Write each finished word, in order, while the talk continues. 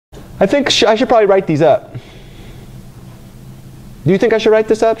I think I should probably write these up. Do you think I should write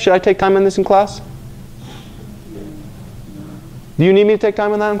this up? Should I take time on this in class? Do you need me to take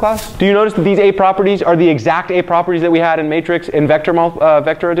time on that in class? Do you notice that these A properties are the exact A properties that we had in matrix in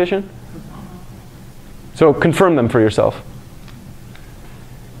vector addition? So confirm them for yourself.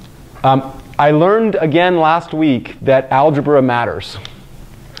 I learned again last week that algebra matters.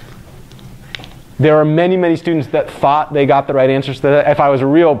 There are many, many students that thought they got the right answers to that. If I was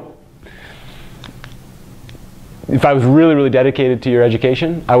really, really dedicated to your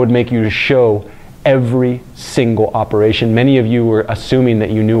education, I would make you to show every single operation. Many of you were assuming that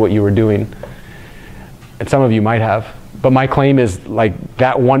you knew what you were doing, and some of you might have. But my claim is, like,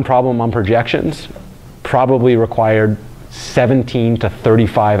 that one problem on projections probably required 17 to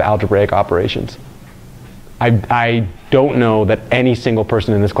 35 algebraic operations. I don't know that any single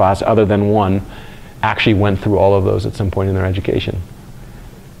person in this class, other than one, actually went through all of those at some point in their education.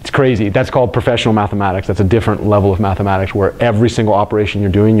 It's crazy. That's called professional mathematics. That's a different level of mathematics where every single operation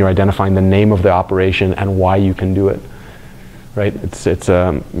you're doing, you're identifying the name of the operation and why you can do it. Right?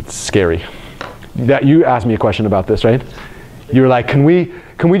 It's scary. That you asked me a question about this, right? You were like, can we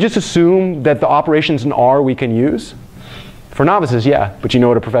just assume that the operations in R we can use? For novices, yeah. But you know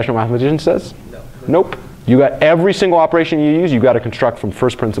what a professional mathematician says? No. Nope. You got every single operation you use, you got to construct from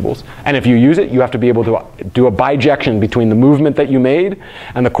first principles. And if you use it, you have to be able to do a bijection between the movement that you made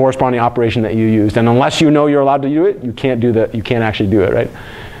and the corresponding operation that you used. And unless you know you're allowed to do it, you can't actually do it, right?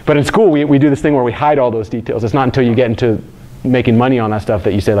 But in school, we do this thing where we hide all those details. It's not until you get into making money on that stuff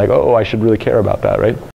that you say, like, oh, I should really care about that, right?